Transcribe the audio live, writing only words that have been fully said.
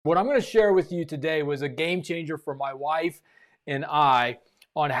What I'm going to share with you today was a game changer for my wife and I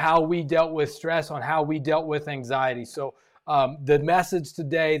on how we dealt with stress, on how we dealt with anxiety. So the message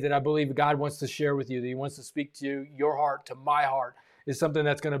today that I believe God wants to share with you, that He wants to speak to your heart, to my heart, is something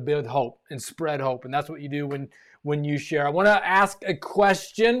that's going to build hope and spread hope. And that's what you do when you share. I want to ask a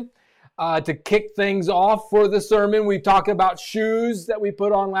question to kick things off for the sermon. We talked about shoes that we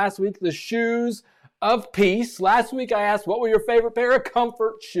put on last week, the shoes of peace. Last week I asked, what were your favorite pair of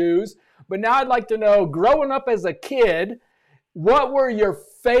comfort shoes? But now I'd like to know, growing up as a kid, what were your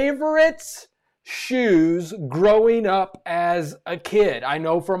favorite shoes growing up as a kid? I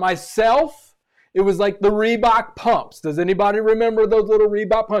know for myself, it was like the Reebok pumps. Does anybody remember those little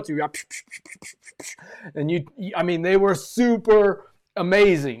Reebok pumps? And they were super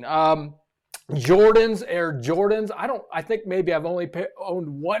amazing. Jordans, Air Jordans. I think maybe I've only owned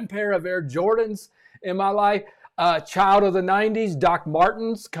one pair of Air Jordans in my life. Child of the 90s, Doc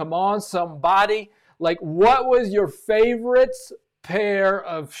Martens. Come on, somebody. Like, what was your favorite pair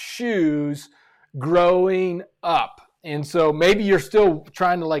of shoes growing up? And so maybe you're still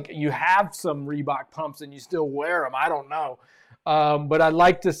trying to, you have some Reebok pumps and you still wear them. I don't know. But I'd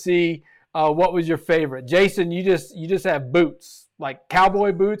like to see what was your favorite. Jason, you just have boots, like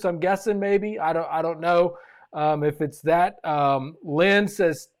cowboy boots, I'm guessing maybe. I don't know if it's that. Lynn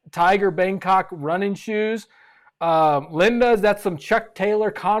says Tiger Bangkok running shoes. Linda, that's some Chuck Taylor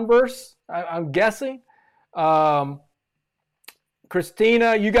Converse, I'm guessing.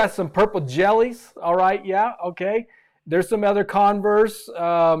 Christina, you got some purple jellies. All right, yeah, okay. There's some other Converse.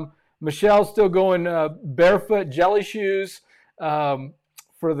 Michelle's still going barefoot jelly shoes for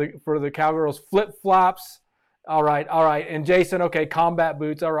the Cowgirls. Flip-flops. All right. And Jason, okay, combat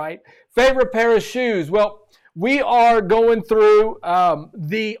boots. All right. Favorite pair of shoes? Well, we are going through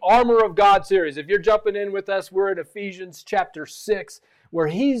the Armor of God series. If you're jumping in with us, we're in Ephesians chapter 6, where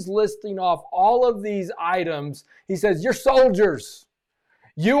he's listing off all of these items. He says, you're soldiers.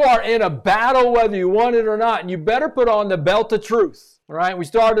 You are in a battle whether you want it or not, and you better put on the belt of truth. All right, we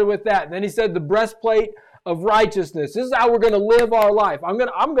started with that. And then he said the breastplate of righteousness. This is how we're going to live our life. I'm going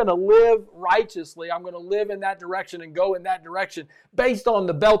to live righteously. I'm going to live in that direction and go in that direction based on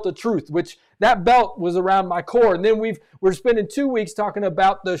the belt of truth, which that belt was around my core. And then we're spending 2 weeks talking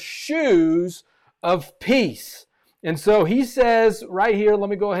about the shoes of peace. And so he says right here, let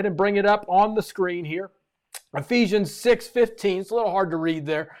me go ahead and bring it up on the screen here. Ephesians 6:15, it's a little hard to read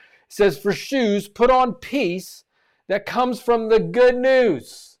there. It says, for shoes, put on peace that comes from the good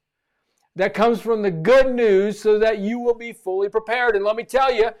news. That comes from the good news so that you will be fully prepared. And let me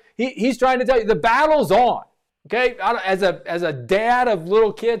tell you, he's trying to tell you, the battle's on. Okay? As a dad of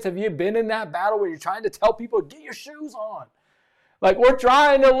little kids, have you been in that battle where you're trying to tell people, get your shoes on? Like, we're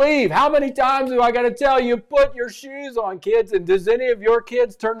trying to leave. How many times do I got to tell you, put your shoes on, kids? And does any of your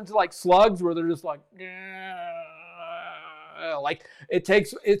kids turn into like slugs where they're just like,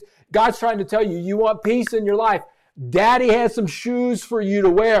 God's trying to tell you, you want peace in your life. Daddy has some shoes for you to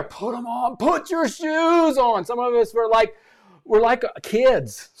wear. Put them on. Put your shoes on. Some of us we're like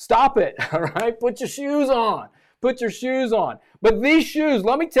kids. Stop it. All right? Put your shoes on. Put your shoes on. But these shoes,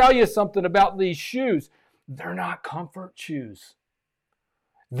 let me tell you something about these shoes. They're not comfort shoes.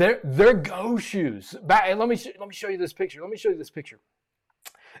 They're go shoes. Let me show you this picture.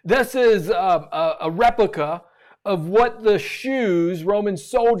 This is a replica of what the shoes Roman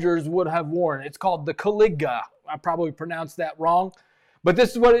soldiers would have worn. It's called the Caliga. I probably pronounced that wrong. But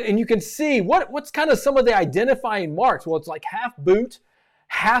this is and you can see what's kind of some of the identifying marks. Well, it's like half boot,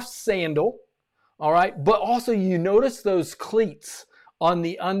 half sandal. All right. But also you notice those cleats on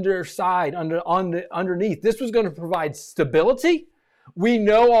the underside, underneath. This was going to provide stability. We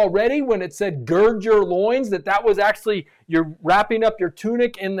know already when it said gird your loins that was actually you're wrapping up your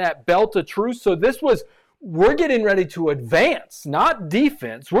tunic in that belt of truth. So we're getting ready to advance, not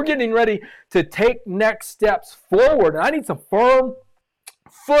defense. We're getting ready to take next steps forward. And I need some firm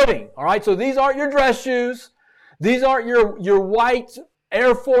footing. All right, so these aren't your dress shoes. These aren't your white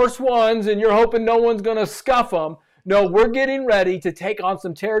Air Force Ones and you're hoping no one's going to scuff them. No, we're getting ready to take on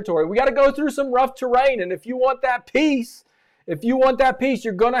some territory. We got to go through some rough terrain. And if you want that peace,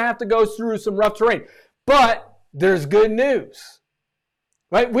 you're going to have to go through some rough terrain. But there's good news.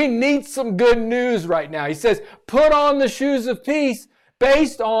 Right? We need some good news right now. He says, put on the shoes of peace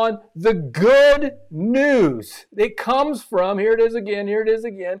based on the good news. It comes from, here it is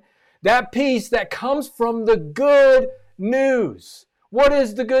again, that peace that comes from the good news. What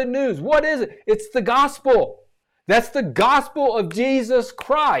is the good news? What is it? It's the gospel. That's the gospel of Jesus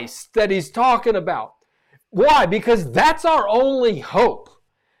Christ that he's talking about. Why? Because that's our only hope.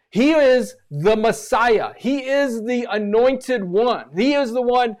 He is the Messiah. He is the anointed one. He is the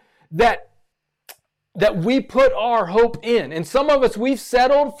one that we put our hope in. And some of us, we've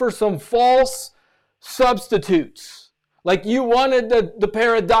settled for some false substitutes. Like you wanted the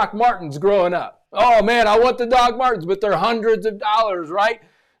pair of Doc Martens growing up. Oh man, I want the Doc Martens, but they're hundreds of dollars, right?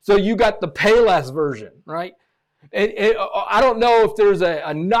 So you got the Payless version, right? I don't know if there's a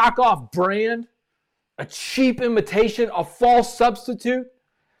knockoff brand, a cheap imitation, a false substitute,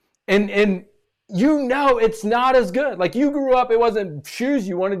 and you know it's not as good. Like you grew up, it wasn't shoes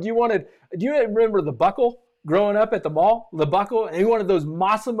you wanted. Do you remember the Buckle growing up at the mall? The Buckle, and you wanted those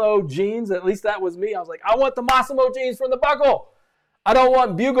Massimo jeans. At least that was me. I was like, I want the Massimo jeans from the Buckle. I don't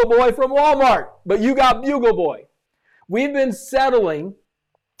want Bugle Boy from Walmart, but you got Bugle Boy. We've been settling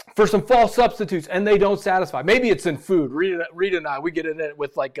for some false substitutes, and they don't satisfy. Maybe it's in food. Rita and I, we get in it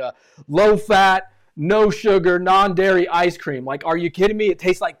with like a low-fat, no sugar, non-dairy ice cream. Like, are you kidding me? It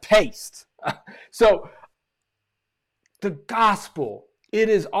tastes like paste. So, the gospel, it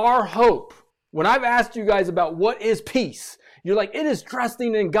is our hope. When I've asked you guys about what is peace, you're like, it is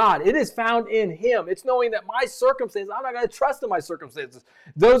trusting in God. It is found in Him. It's knowing that my circumstances, I'm not going to trust in my circumstances.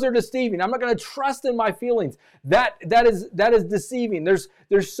 Those are deceiving. I'm not going to trust in my feelings. That is deceiving.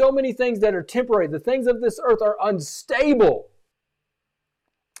 There's so many things that are temporary. The things of this earth are unstable.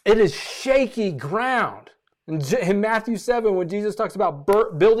 It is shaky ground. In Matthew 7, when Jesus talks about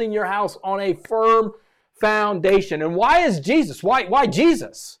building your house on a firm foundation. And why is Jesus? Why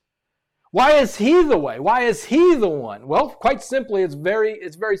Jesus? Why is He the way? Why is He the one? Well, quite simply, it's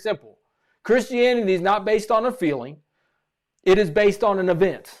very simple. Christianity is not based on a feeling. It is based on an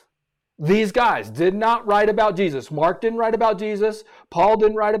event. These guys did not write about Jesus. Mark didn't write about Jesus. Paul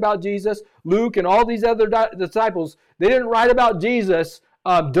didn't write about Jesus. Luke and all these other disciples, they didn't write about Jesus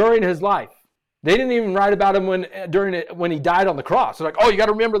during His life. They didn't even write about Him when He died on the cross. They're like, oh, you got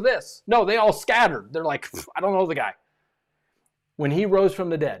to remember this. No, they all scattered. They're like, I don't know the guy. When He rose from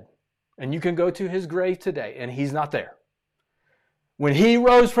the dead, and you can go to His grave today, and He's not there. When He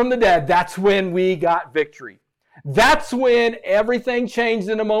rose from the dead, that's when we got victory. That's when everything changed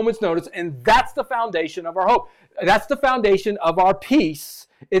in a moment's notice, and that's the foundation of our hope. That's the foundation of our peace.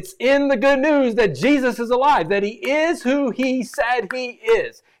 It's in the good news that Jesus is alive, that He is who He said He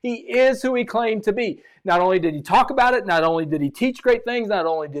is. He is who He claimed to be. Not only did He talk about it, not only did He teach great things, not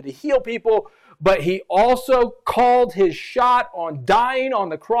only did He heal people, but He also called His shot on dying on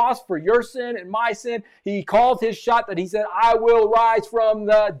the cross for your sin and my sin. He called His shot that He said, I will rise from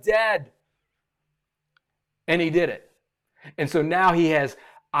the dead. And He did it. And so now He has,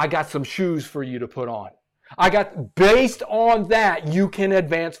 I got some shoes for you to put on. Based on that, you can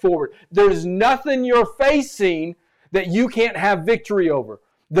advance forward. There's nothing you're facing that you can't have victory over.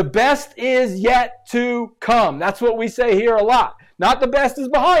 The best is yet to come. That's what we say here a lot. Not the best is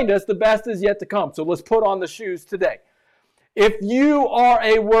behind us, the best is yet to come. So let's put on the shoes today. If you are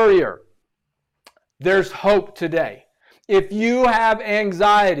a worrier, there's hope today. If you have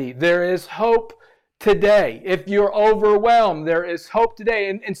anxiety, there is hope today. If you're overwhelmed, there is hope today.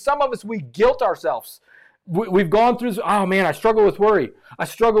 And some of us, we guilt ourselves. We've gone through, oh man, I struggle with worry. I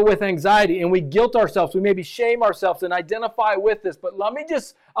struggle with anxiety. And we guilt ourselves. We maybe shame ourselves and identify with this. But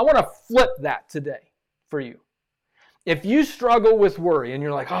I want to flip that today for you. If you struggle with worry and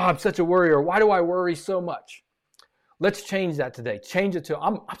you're like, oh, I'm such a worrier. Why do I worry so much? Let's change that today. Change it to,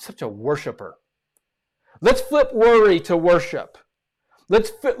 I'm such a worshiper. Let's flip worry to worship. Let's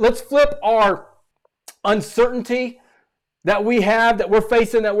flip our uncertainty that we have, that we're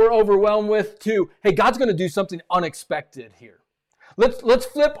facing, that we're overwhelmed with to, hey, God's going to do something unexpected here. Let's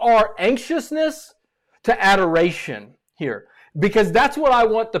flip our anxiousness to adoration here, because that's what I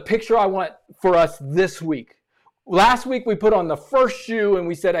want, the picture I want for us this week. Last week we put on the first shoe and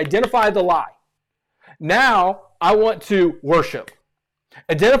we said, identify the lie. Now I want to worship.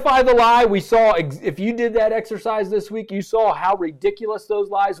 Identify the lie. We saw, if you did that exercise this week, you saw how ridiculous those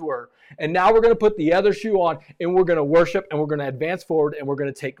lies were. And now we're going to put the other shoe on and we're going to worship and we're going to advance forward and we're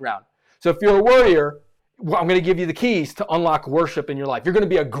going to take ground. So if you're a worrier, I'm going to give you the keys to unlock worship in your life. You're going to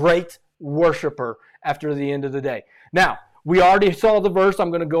be a great worshiper after the end of the day. Now, we already saw the verse.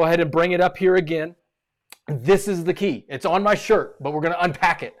 I'm going to go ahead and bring it up here again. This is the key. It's on my shirt, but we're going to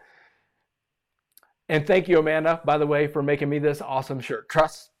unpack it. And thank you, Amanda, by the way, for making me this awesome shirt.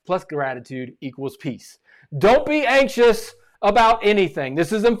 Trust plus gratitude equals peace. Don't be anxious about anything.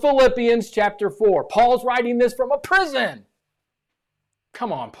 This is in Philippians chapter 4. Paul's writing this from a prison.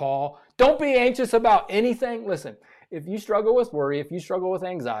 Come on, Paul. Don't be anxious about anything. Listen, if you struggle with worry, if you struggle with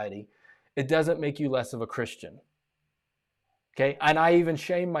anxiety, it doesn't make you less of a Christian. Okay, and I even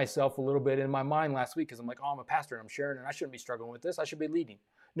shamed myself a little bit in my mind last week because I'm like, oh, I'm a pastor and I'm sharing and I shouldn't be struggling with this. I should be leading.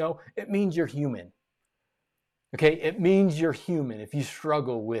 No, it means you're human. Okay, it means you're human if you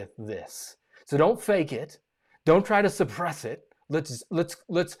struggle with this. So don't fake it. Don't try to suppress it.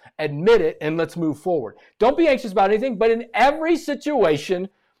 Let's admit it and let's move forward. Don't be anxious about anything, but in every situation,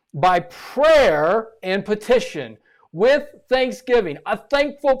 by prayer and petition, with thanksgiving, a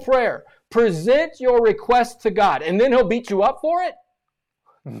thankful prayer, present your request to God, and then He'll beat you up for it?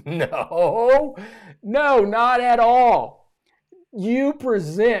 No, not at all. You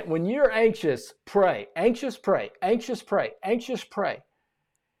present, when you're anxious, pray. Anxious, pray. Anxious, pray. Anxious, pray.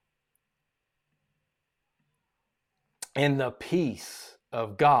 And the peace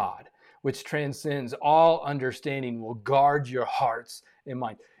of God, which transcends all understanding, will guard your hearts and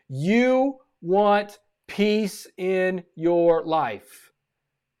minds. You want peace in your life.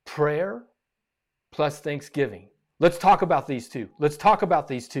 Prayer plus thanksgiving. Let's talk about these two.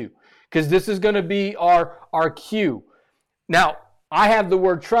 Because this is going to be our cue. Now, I have the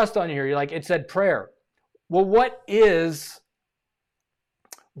word trust on here. You're like, it said prayer. Well, what is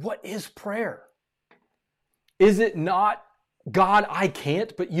prayer? Is it not, God, I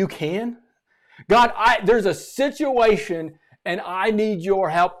can't, but you can? God, there's a situation and I need your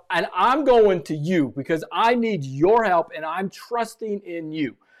help, and I'm going to you because I need your help and I'm trusting in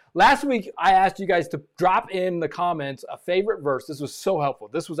you. Last week, I asked you guys to drop in the comments a favorite verse. This was so helpful.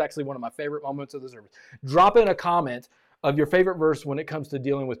 This was actually one of my favorite moments of the service. Drop in a comment of your favorite verse when it comes to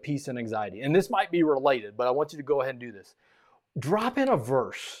dealing with peace and anxiety. And this might be related, but I want you to go ahead and do this. Drop in a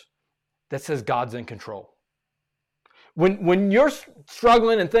verse that says God's in control. When you're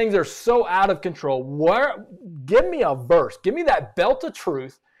struggling and things are so out of control, give me a verse. Give me that belt of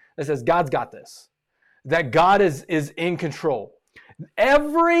truth that says God's got this. That God is in control.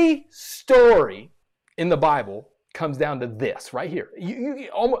 Every story in the Bible comes down to this right here. You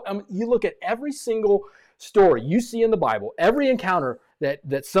look at every single story you see in the Bible, every encounter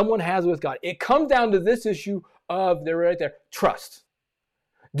that someone has with God, it comes down to this issue of, they're right there, trust.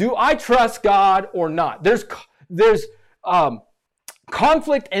 Do I trust God or not? There's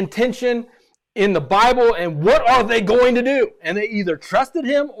conflict and tension in the Bible, and what are they going to do? And they either trusted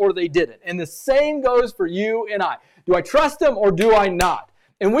Him or they didn't. And the same goes for you and I. Do I trust Him or do I not?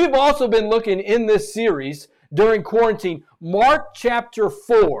 And we've also been looking in this series during quarantine, Mark chapter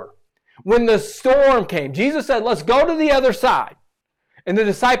 4. When the storm came, Jesus said, let's go to the other side. And the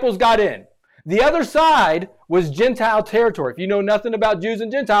disciples got in. The other side was Gentile territory. If you know nothing about Jews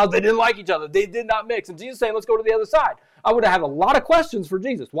and Gentiles, they didn't like each other. They did not mix. And Jesus saying, let's go to the other side. I would have had a lot of questions for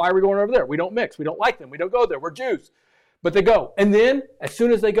Jesus. Why are we going over there? We don't mix. We don't like them. We don't go there. We're Jews. But they go. And then, as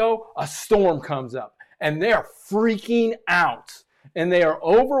soon as they go, a storm comes up. And they're freaking out. And they are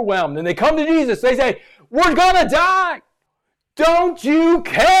overwhelmed. And they come to Jesus. They say, we're going to die. Don't you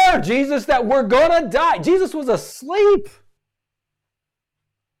care, Jesus, that we're going to die? Jesus was asleep.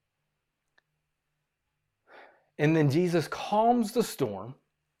 And then Jesus calms the storm.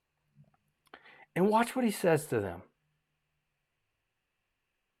 And watch what He says to them.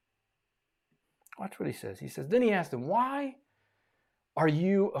 Watch what He says. He says, then He asked them, why are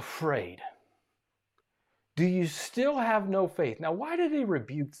you afraid? Do you still have no faith? Now, why did He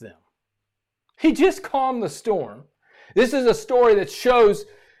rebuke them? He just calmed the storm. This is a story that shows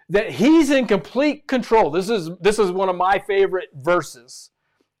that He's in complete control. This is one of my favorite verses.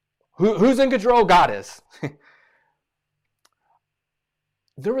 Who's in control? God is.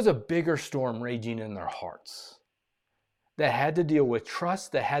 There was a bigger storm raging in their hearts that had to deal with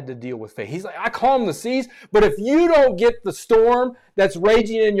trust, that had to deal with faith. He's like, I calm the seas, but if you don't get the storm that's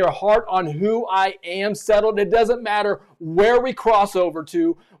raging in your heart on who I am settled, it doesn't matter where we cross over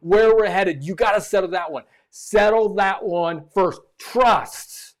to, where we're headed. You got to settle that one. Settle that one first.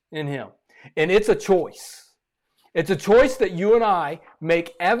 Trust in Him. And it's a choice. It's a choice that you and I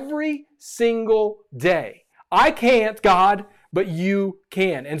make every single day. I can't, God, but you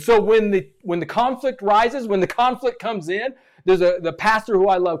can. And so when the conflict rises, when the conflict comes in, there's the pastor who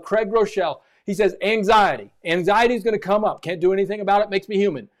I love, Craig Rochelle. He says, anxiety. Anxiety is going to come up. Can't do anything about it. Makes me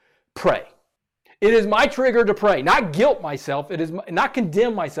human. Pray. It is my trigger to pray. Not guilt myself. It is not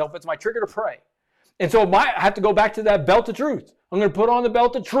condemn myself. It's my trigger to pray. And so I have to go back to that belt of truth. I'm going to put on the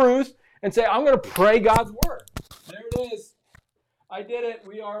belt of truth and say, I'm going to pray God's word. There it is. I did it.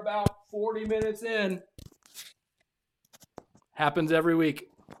 We are about 40 minutes in. Happens every week.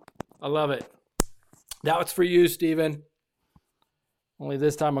 I love it. Now it's for you, Stephen. Only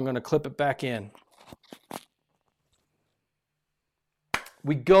this time I'm going to clip it back in.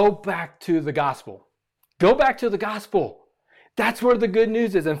 We go back to the gospel. Go back to the gospel. That's where the good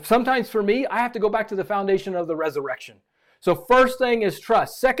news is. And sometimes for me, I have to go back to the foundation of the resurrection. So first thing is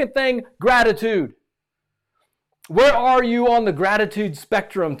trust. Second thing, gratitude. Where are you on the gratitude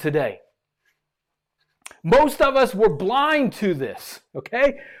spectrum today? Most of us were blind to this,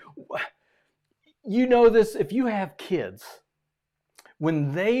 okay? You know this, if you have kids,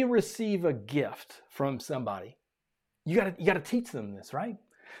 when they receive a gift from somebody, you gotta teach them this, right?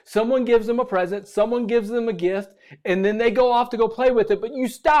 Someone gives them a present, someone gives them a gift, and then they go off to go play with it, but you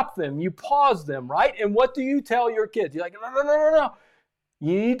stop them, you pause them, right? And what do you tell your kids? You're like, no.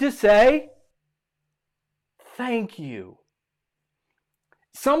 You need to say, thank you.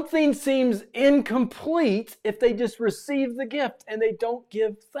 Something seems incomplete if they just receive the gift and they don't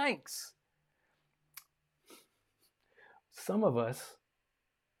give thanks. Some of us,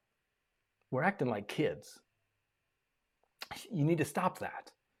 we're acting like kids. You need to stop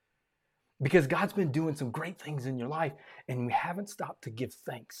that. Because God's been doing some great things in your life and we haven't stopped to give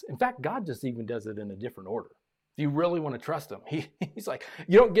thanks. In fact, God just even does it in a different order. If you really want to trust him, he's like,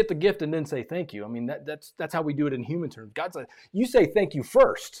 you don't get the gift and then say thank you. I mean, that's how we do it in human terms. God's like, you say thank you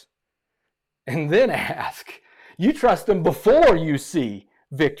first and then ask. You trust him before you see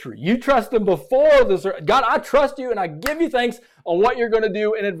victory. You trust him before this. God, I trust you and I give you thanks on what you're going to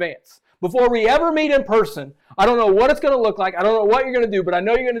do in advance. Before we ever meet in person, I don't know what it's going to look like. I don't know what you're going to do, but I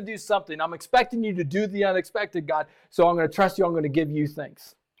know you're going to do something. I'm expecting you to do the unexpected, God. So I'm going to trust you. I'm going to give you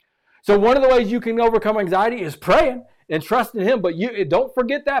thanks. So one of the ways you can overcome anxiety is praying and trusting him. But you don't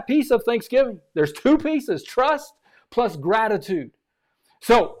forget that piece of Thanksgiving. There's two pieces, trust plus gratitude.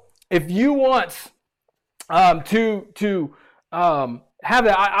 So if you want to have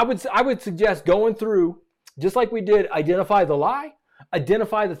that, I would suggest going through, just like we did, identify the lie.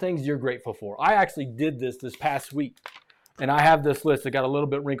 Identify the things you're grateful for. I actually did this past week, and I have this list that got a little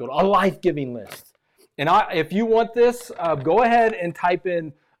bit wrinkled, a life-giving list. And if you want this, go ahead and type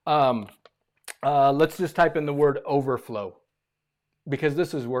in, let's just type in the word overflow, because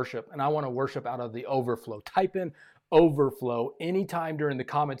this is worship, and I want to worship out of the overflow. Type in overflow anytime during the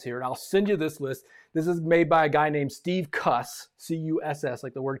comments here, and I'll send you this list. This is made by a guy named Steve Cuss, C-U-S-S,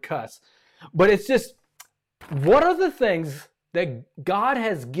 like the word cuss. But it's just, what are the things that God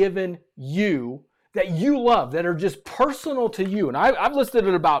has given you that you love, that are just personal to you? And I've listed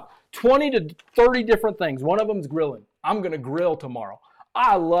it about 20 to 30 different things. One of them is grilling. I'm going to grill tomorrow.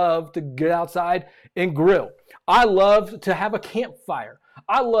 I love to get outside and grill. I love to have a campfire.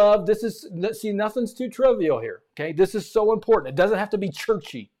 I love, nothing's too trivial here, okay? This is so important. It doesn't have to be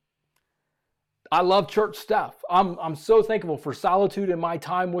churchy. I love church stuff. I'm so thankful for solitude and my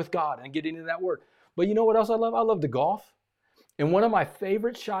time with God and getting into that word. But you know what else I love? I love to golf. And one of my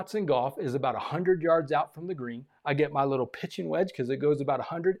favorite shots in golf is about 100 yards out from the green. I get my little pitching wedge because it goes about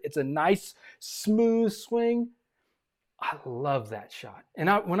 100. It's a nice, smooth swing. I love that shot. And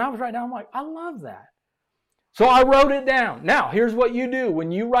when I was writing down, I'm like, I love that. So I wrote it down. Now, here's what you do.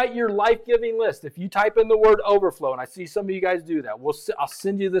 When you write your life-giving list, if you type in the word overflow, and I see some of you guys do that, I'll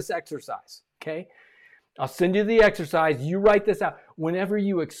send you this exercise, okay? I'll send you the exercise. You write this out. Whenever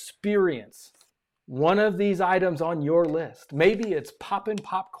you experience one of these items on your list, maybe it's popping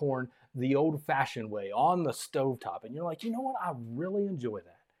popcorn the old-fashioned way on the stovetop, and you're like, you know what? I really enjoy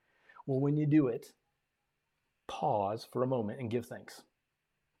that. Well, when you do it, pause for a moment and give thanks.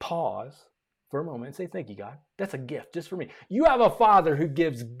 Pause for a moment and say, thank you, God. That's a gift just for me. You have a Father who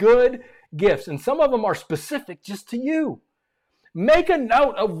gives good gifts, and some of them are specific just to you. Make a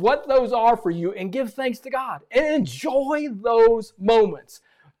note of what those are for you and give thanks to God and enjoy those moments.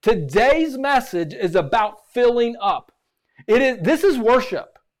 Today's message is about filling up. This is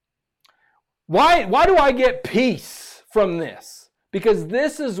worship. Why do I get peace from this? Because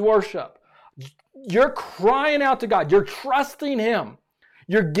this is worship. You're crying out to God. You're trusting him.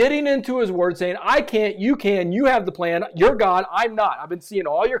 You're getting into his word saying, I can't, you can, you have the plan. You're God, I'm not. I've been seeing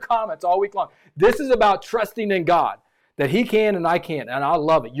all your comments all week long. This is about trusting in God, that he can and I can't. And I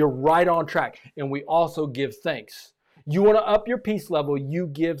love it. You're right on track. And we also give thanks. You want to up your peace level, you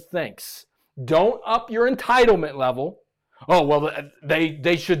give thanks. Don't up your entitlement level. Oh, well,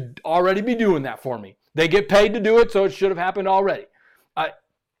 they should already be doing that for me. They get paid to do it, so it should have happened already.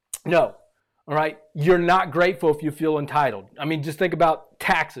 No. All right. You're not grateful if you feel entitled. I mean, just think about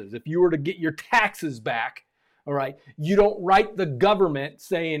taxes. If you were to get your taxes back, all right, you don't write the government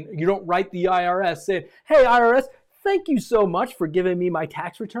saying, you don't write the IRS saying, hey, IRS, thank you so much for giving me my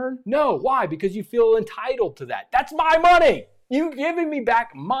tax return. No. Why? Because you feel entitled to that. That's my money. You giving me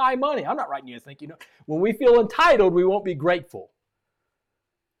back my money. I'm not writing you a thank you note. When we feel entitled, we won't be grateful.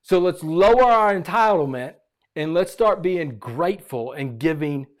 So let's lower our entitlement and let's start being grateful and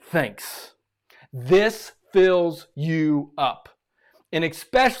giving thanks. This fills you up. And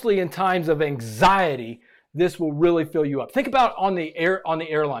especially in times of anxiety, this will really fill you up. Think about on the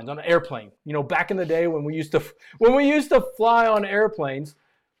airlines, on an airplane. You know, back in the day when we used to fly on airplanes,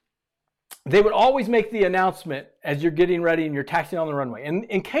 they would always make the announcement as you're getting ready and you're taxiing on the runway. And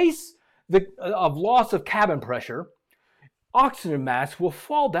in case of loss of cabin pressure, oxygen masks will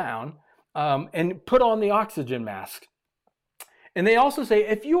fall down and put on the oxygen mask. And they also say,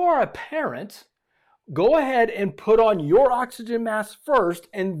 if you are a parent, go ahead and put on your oxygen mask first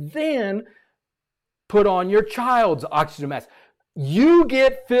and then put on your child's oxygen mask. You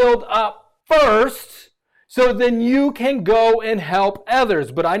get filled up first so then you can go and help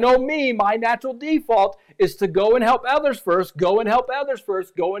others. But I know me, my natural default is to go and help others first, go and help others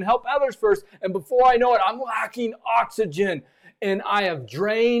first, go and help others first. And before I know it, I'm lacking oxygen and I have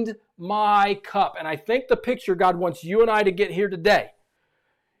drained my cup. And I think the picture God wants you and I to get here today,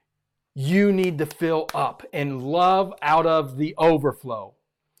 you need to fill up and love out of the overflow.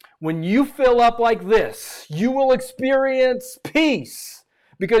 When you fill up like this, you will experience peace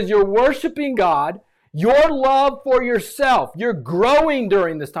because you're worshiping God, your love for yourself. You're growing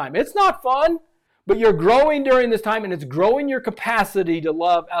during this time. It's not fun, but you're growing during this time and it's growing your capacity to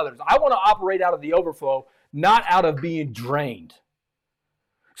love others. I want to operate out of the overflow, not out of being drained.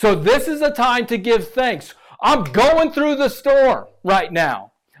 So this is a time to give thanks. I'm going through the storm right now.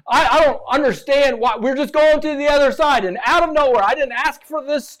 I don't understand why. We're just going to the other side. And out of nowhere, I didn't ask for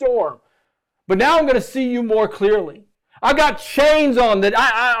this storm. But now I'm going to see you more clearly. I've got chains on that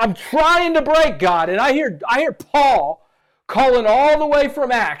I'm trying to break, God. And I hear Paul calling all the way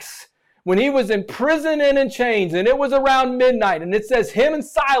from Acts when he was in prison and in chains. And it was around midnight. And it says him and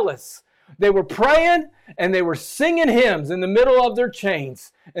Silas, they were praying and they were singing hymns in the middle of their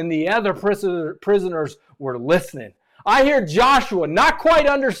chains. And the other prisoners were listening. I hear Joshua not quite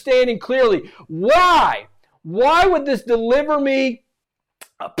understanding clearly why. Why would this deliver me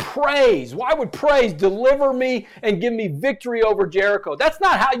praise? Why would praise deliver me and give me victory over Jericho? That's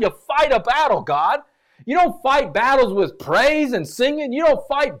not how you fight a battle, God. You don't fight battles with praise and singing. You don't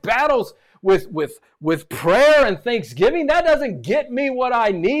fight battles with prayer and thanksgiving. That doesn't get me what I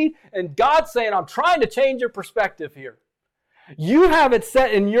need. And God's saying, I'm trying to change your perspective here. You have it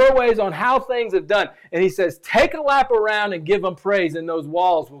set in your ways on how things have done. And he says, take a lap around and give them praise and those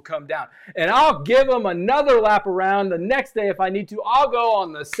walls will come down. And I'll give them another lap around the next day if I need to. I'll go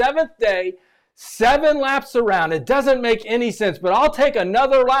on the 7th day, 7 laps around. It doesn't make any sense, but I'll take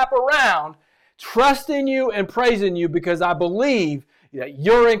another lap around, trusting you and praising you because I believe that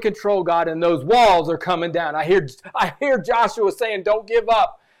you're in control, God, and those walls are coming down. I hear Joshua saying, don't give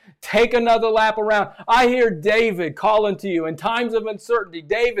up. Take another lap around. I hear David calling to you in times of uncertainty.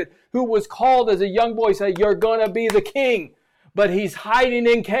 David, who was called as a young boy, said, you're going to be the king. But he's hiding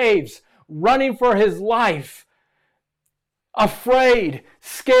in caves, running for his life, afraid,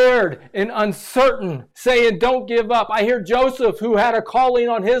 scared, and uncertain, saying, don't give up. I hear Joseph, who had a calling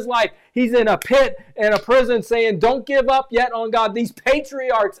on his life. He's in a pit and a prison saying, don't give up yet on God. These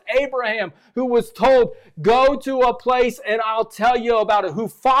patriarchs, Abraham, who was told, go to a place and I'll tell you about it, who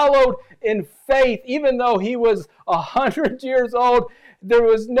followed in faith, even though he was 100 years old. There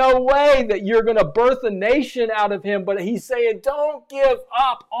was no way that you're going to birth a nation out of him. But he's saying, don't give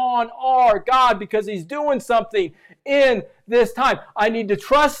up on our God because he's doing something in this time. I need to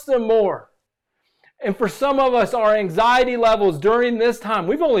trust him more. And for some of us, our anxiety levels during this time,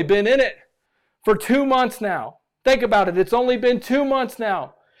 we've only been in it for 2 months now. Think about it. It's only been 2 months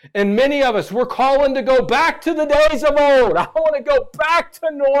now. And many of us, we're calling to go back to the days of old. I want to go back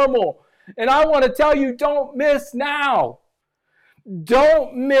to normal. And I want to tell you, don't miss now.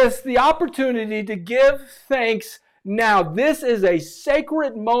 Don't miss the opportunity to give thanks now. This is a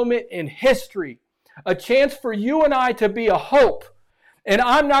sacred moment in history, a chance for you and I to be a hope. And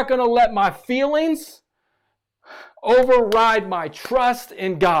I'm not going to let my feelings override my trust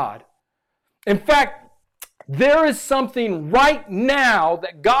in God. In fact, there is something right now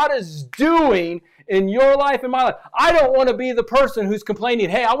that God is doing in your life and my life. I don't want to be the person who's complaining,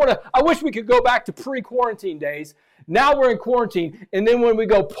 hey, I wish we could go back to pre-quarantine days. Now we're in quarantine. And then when we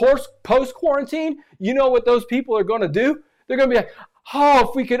go post-quarantine, you know what those people are going to do? They're going to be like, oh,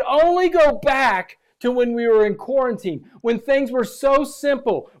 if we could only go back to when we were in quarantine, when things were so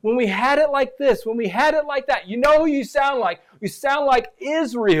simple, when we had it like this, when we had it like that. You know who you sound like? You sound like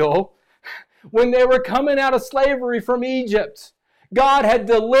Israel when they were coming out of slavery from Egypt. God had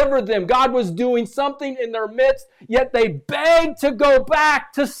delivered them. God was doing something in their midst, yet they begged to go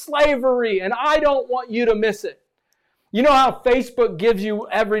back to slavery. And I don't want you to miss it. You know how Facebook gives you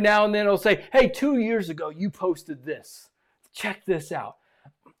every now and then, it'll say, hey, 2 years ago, you posted this. Check this out.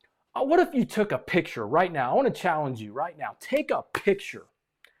 What if you took a picture right now? I want to challenge you right now. Take a picture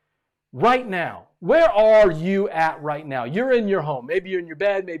right now. Where are you at right now? You're in your home. Maybe you're in your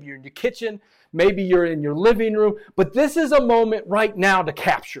bed. Maybe you're in your kitchen. Maybe you're in your living room. But this is a moment right now to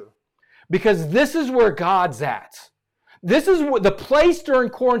capture, because this is where God's at. This is the place during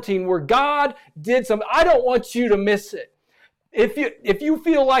quarantine where God did something. I don't want you to miss it. If you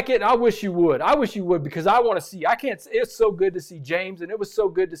feel like it, I wish you would. I wish you would, because I want to see. I can't. It's so good to see James, and it was so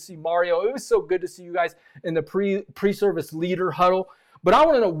good to see Mario. It was so good to see you guys in the pre-service leader huddle. But I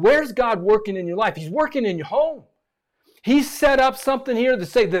want to know, where's God working in your life? He's working in your home. He set up something here to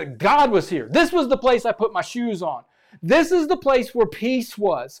say that God was here. This was the place I put my shoes on. This is the place where peace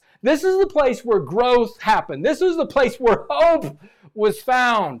was. This is the place where growth happened. This is the place where hope was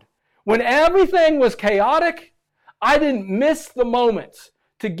found. When everything was chaotic, I didn't miss the moment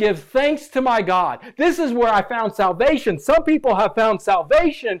to give thanks to my God. This is where I found salvation. Some people have found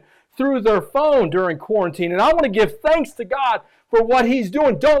salvation through their phone during quarantine, and I want to give thanks to God for what He's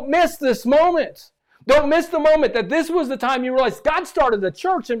doing. Don't miss this moment. Don't miss the moment that this was the time you realized God started a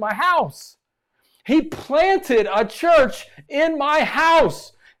church in my house. He planted a church in my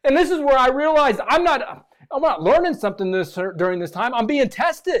house. And this is where I realized I'm not learning something during this time. I'm being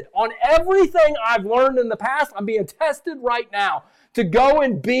tested on everything I've learned in the past. I'm being tested right now to go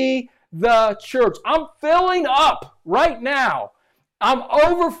and be the church. I'm filling up right now. I'm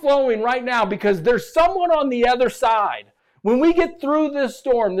overflowing right now because there's someone on the other side. When we get through this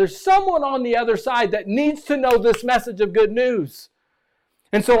storm, there's someone on the other side that needs to know this message of good news.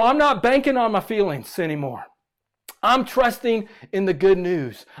 And so I'm not banking on my feelings anymore. I'm trusting in the good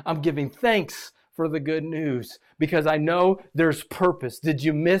news. I'm giving thanks for the good news because I know there's purpose. Did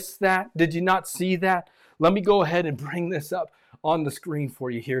you miss that? Did you not see that? Let me go ahead and bring this up on the screen for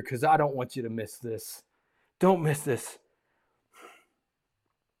you here because I don't want you to miss this. Don't miss this.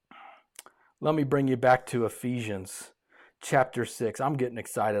 Let me bring you back to Ephesians chapter 6. I'm getting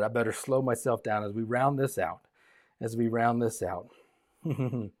excited. I better slow myself down as we round this out.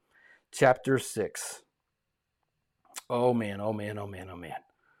 Chapter 6. Oh man.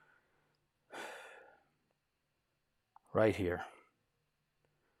 Right here.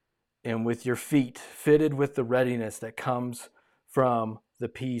 And with your feet fitted with the readiness that comes from the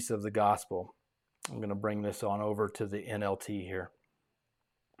peace of the gospel. I'm going to bring this on over to the NLT here.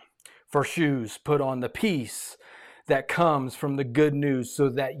 For shoes, put on the peace that comes from the good news so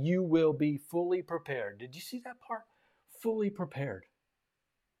that you will be fully prepared. Did you see that part? Fully prepared.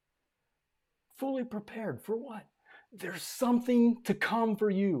 Fully prepared for what? There's something to come for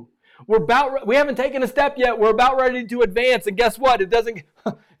you. We haven't taken a step yet. We're about ready to advance. And guess what?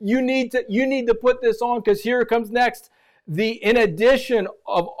 You need to put this on because here comes next. In addition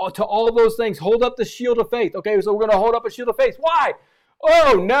to all those things, hold up the shield of faith. Okay, so we're going to hold up a shield of faith. Why?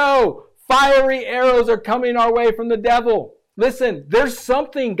 Oh no, fiery arrows are coming our way from the devil. Listen, there's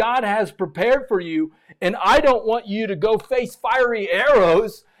something God has prepared for you, and I don't want you to go face fiery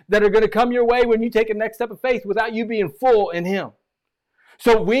arrows that are going to come your way when you take a next step of faith without you being full in Him.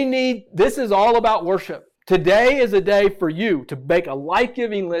 So this is all about worship. Today is a day for you to make a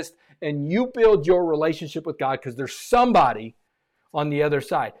life-giving list and you build your relationship with God because there's somebody on the other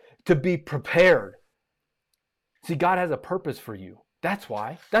side to be prepared. See, God has a purpose for you. That's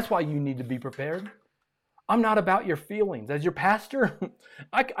why you need to be prepared. I'm not about your feelings. As your pastor,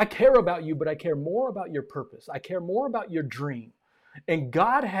 I care about you, but I care more about your purpose. I care more about your dream. And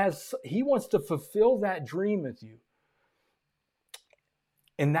God He wants to fulfill that dream with you.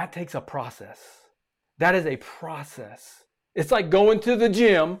 And that takes a process. That is a process. It's like going to the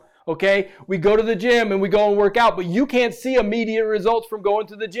gym, okay? We go to the gym and we go and work out, but you can't see immediate results from going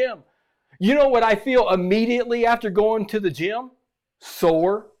to the gym. You know what I feel immediately after going to the gym?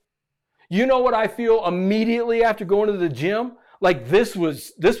 Sore. You know what I feel immediately after going to the gym? Like this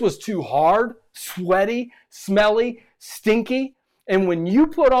was too hard, sweaty, smelly, stinky. And when you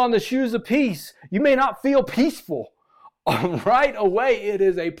put on the shoes of peace, you may not feel peaceful right away. It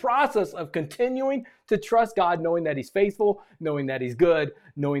is a process of continuing to trust God, knowing that He's faithful, knowing that He's good,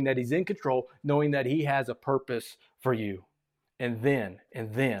 knowing that He's in control, knowing that He has a purpose for you. And then,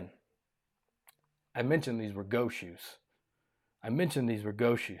 I mentioned these were go shoes.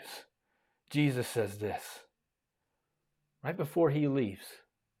 Jesus says this right before He leaves.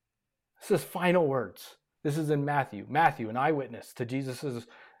 This is final words. This is in Matthew. Matthew, an eyewitness to Jesus'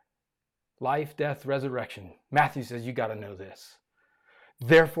 life, death, resurrection. Matthew says, you got to know this.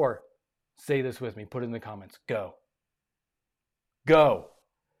 Therefore, say this with me. Put it in the comments. Go. Go.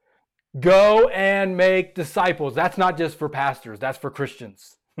 Go and make disciples. That's not just for pastors. That's for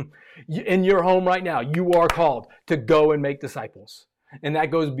Christians. In your home right now, you are called to go and make disciples. And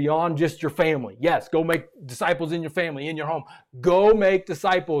that goes beyond just your family. Yes, go make disciples in your family, in your home. Go make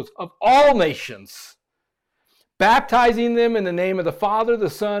disciples of all nations, baptizing them in the name of the Father, the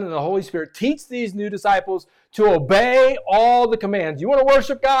Son, and the Holy Spirit. Teach these new disciples to obey all the commands. You want to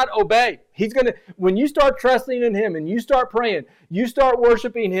worship God? Obey. When you start trusting in Him and you start praying, you start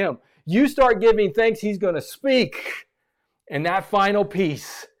worshiping Him, you start giving thanks, He's going to speak. And that final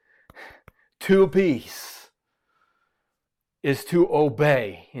piece, to peace, is to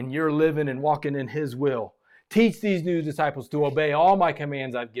obey, and you're living and walking in His will. Teach these new disciples to obey all my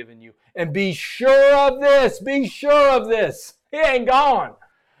commands I've given you. And be sure of this. He ain't gone.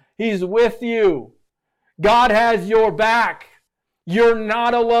 He's with you. God has your back. You're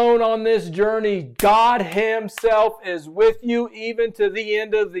not alone on this journey. God Himself is with you even to the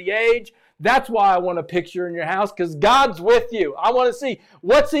end of the age. That's why I want a picture in your house, because God's with you. I want to see,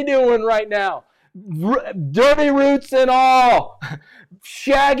 what's He doing right now? Dirty roots and all,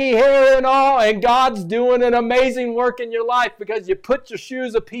 shaggy hair and all, and God's doing an amazing work in your life because you put your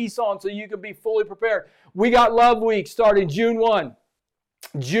shoes of peace on so you can be fully prepared. We got Love Week starting June 1.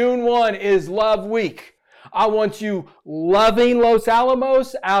 June 1 is Love Week. I want you loving Los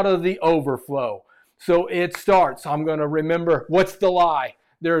Alamos out of the overflow. So it starts. I'm going to remember, what's the lie?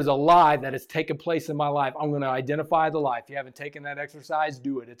 There is a lie that has taken place in my life. I'm going to identify the lie. If you haven't taken that exercise,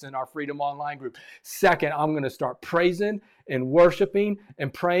 do it. It's in our Freedom Online group. Second, I'm going to start praising and worshiping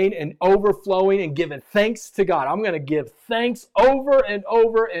and praying and overflowing and giving thanks to God. I'm going to give thanks over and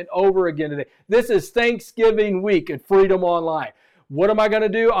over and over again today. This is Thanksgiving week at Freedom Online. What am I going to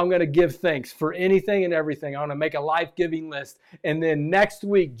do? I'm going to give thanks for anything and everything. I'm going to make a life-giving list. And then next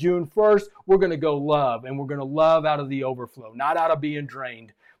week, June 1st, we're going to go love. And we're going to love out of the overflow. Not out of being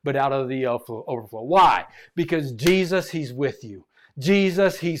drained, but out of the overflow. Why? Because Jesus, He's with you.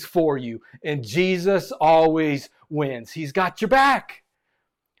 Jesus, He's for you. And Jesus always wins. He's got your back.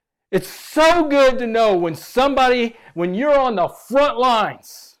 It's so good to know when you're on the front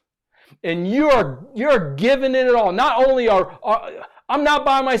lines, and you're giving it all. Not only I'm not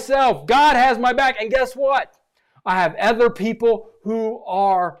by myself. God has my back. And guess what? I have other people who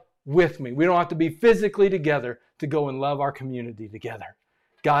are with me. We don't have to be physically together to go and love our community together.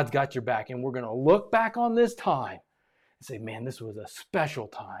 God's got your back. And we're going to look back on this time and say, man, this was a special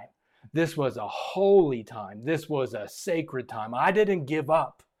time. This was a holy time. This was a sacred time. I didn't give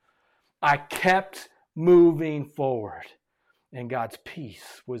up. I kept moving forward. And God's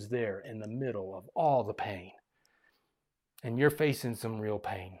peace was there in the middle of all the pain. And you're facing some real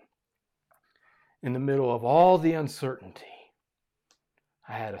pain. In the middle of all the uncertainty,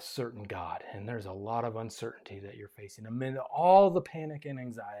 I had a certain God. And there's a lot of uncertainty that you're facing. Amid all the panic and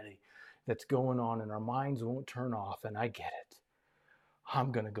anxiety that's going on, and our minds won't turn off, and I get it.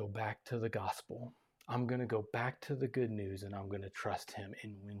 I'm going to go back to the gospel. I'm going to go back to the good news, and I'm going to trust Him.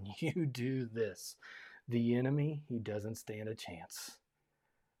 And when you do this, the enemy, he doesn't stand a chance.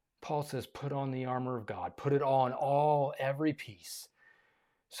 Paul says, put on the armor of God. Put it on every piece,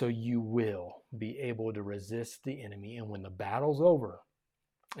 so you will be able to resist the enemy. And when the battle's over,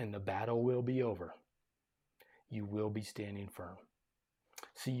 and the battle will be over, you will be standing firm.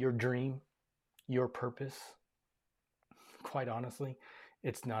 See, your dream, your purpose, quite honestly,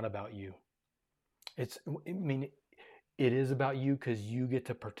 it's not about you. It is about you because you get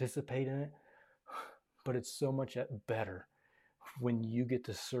to participate in it. But it's so much better when you get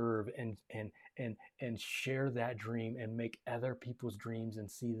to serve and share that dream and make other people's dreams and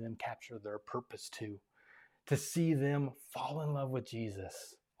see them capture their purpose too. To see them fall in love with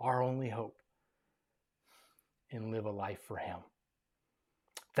Jesus, our only hope, and live a life for Him.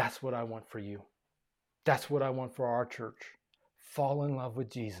 That's what I want for you. That's what I want for our church. Fall in love with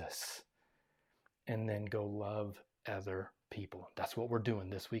Jesus and then go love other people. That's what we're doing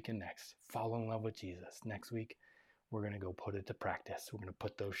this week and next. Fall in love with Jesus. Next week, we're going to go put it to practice. We're going to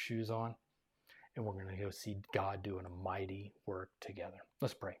put those shoes on, and we're going to go see God doing a mighty work together.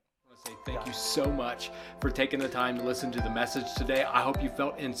 Let's pray. I want to say thank you so much for taking the time to listen to the message today. I hope you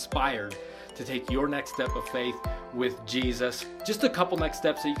felt inspired to take your next step of faith with Jesus. Just a couple next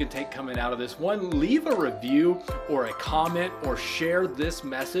steps that you can take coming out of this. One, leave a review or a comment or share this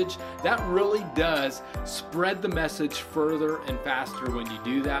message. That really does spread the message further and faster when you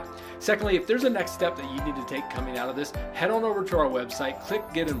do that. Secondly, if there's a next step that you need to take coming out of this, head on over to our website, click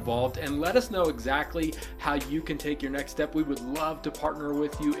Get Involved, and let us know exactly how you can take your next step. We would love to partner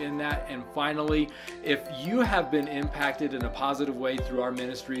with you in that. And finally, if you have been impacted in a positive way through our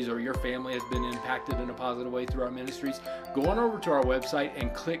ministries, or your family has been impacted in a positive way through our ministries, go on over to our website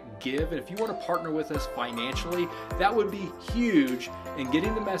and click give. And if you want to partner with us financially, that would be huge in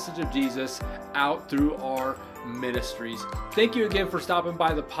getting the message of Jesus out through our ministries. Thank you again for stopping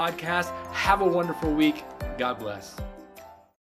by the podcast. Have a wonderful week. God bless.